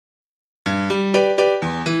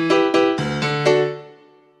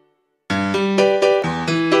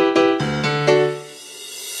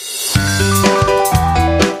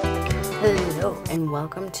and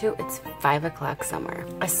welcome to It's 5 O'Clock Summer,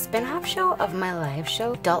 a spin-off show of my live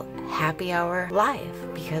show, Adult Happy Hour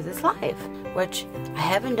Live, because it's live, which I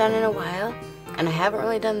haven't done in a while, and I haven't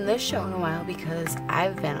really done this show in a while because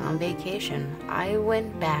I've been on vacation. I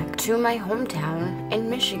went back to my hometown in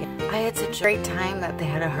Michigan. I had such a great time that they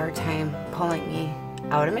had a hard time pulling me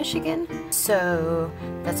out of Michigan, so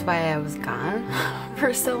that's why I was gone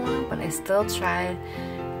for so long, but I still tried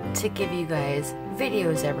to give you guys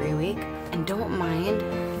videos every week, and don't mind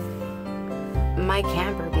my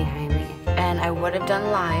camper behind me. And I would have done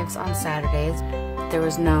lives on Saturdays. There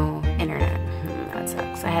was no internet. That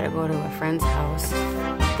sucks. I had to go to a friend's house.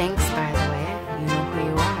 Thanks, by the way, you know who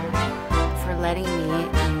you are, for letting me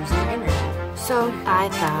use your internet. So I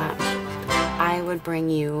thought I would bring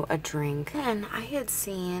you a drink. And I had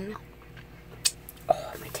seen,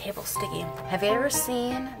 oh, my table's sticky. Have you ever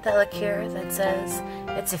seen the liqueur that says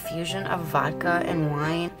it's a fusion of vodka and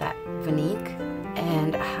wine, that Viniq,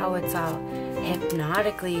 and how it's all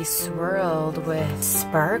hypnotically swirled with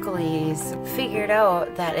sparklies? Figured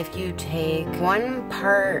out that if you take 1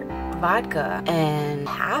 part vodka and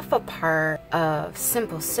half a part of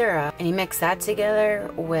simple syrup and you mix that together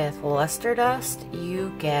with luster dust,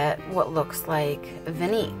 you get what looks like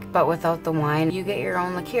Viniq, but without the wine. You get your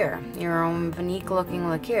own liqueur, your own Viniq looking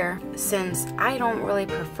liqueur. Since I don't really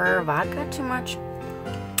prefer vodka too much,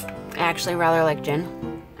 I actually rather like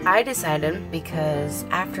gin, I decided, because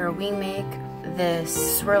after we make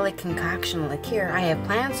this swirly concoction liqueur, I have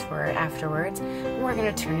plans for it afterwards, we're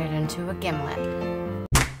gonna turn it into a gimlet.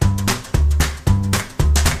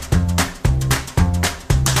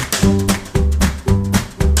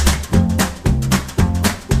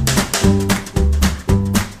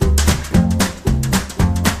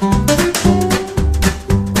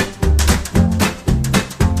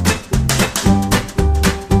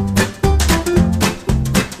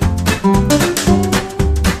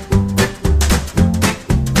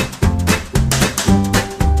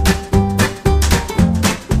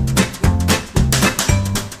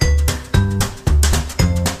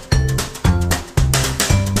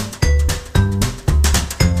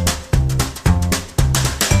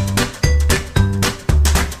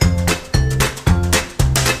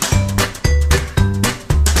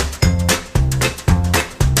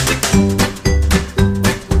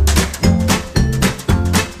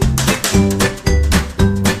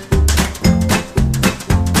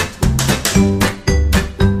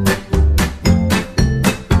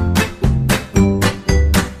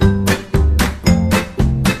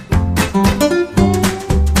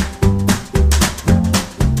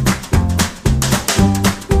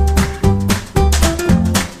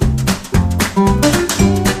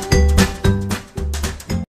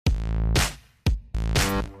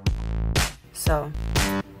 So,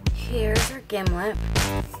 here's our gimlet.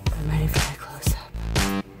 I'm ready for my close-up.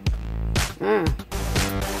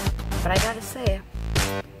 But I gotta say,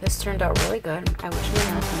 this turned out really good. I wish my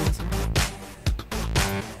nails were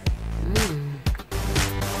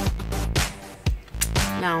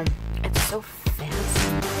Now, it's so fancy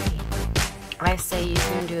and pretty. I say you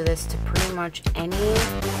can do this to pretty much any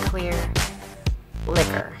clear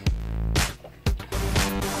liquor.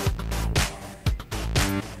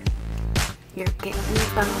 You're getting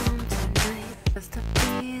bombed tonight, cause the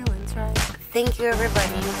feeling's right. Thank you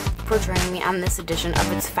everybody for joining me on this edition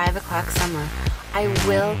of It's 5 O'Clock Summer. I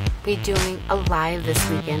will be doing a live this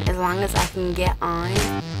weekend, as long as I can get on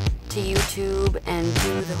to YouTube and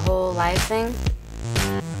do the whole live thing.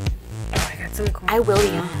 Oh, I got some cool. I will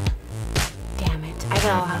be on. Damn it, I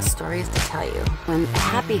got a lot of stories to tell you.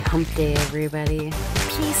 Happy hump day, everybody.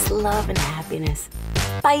 Peace, love, and happiness.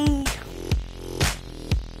 Bye.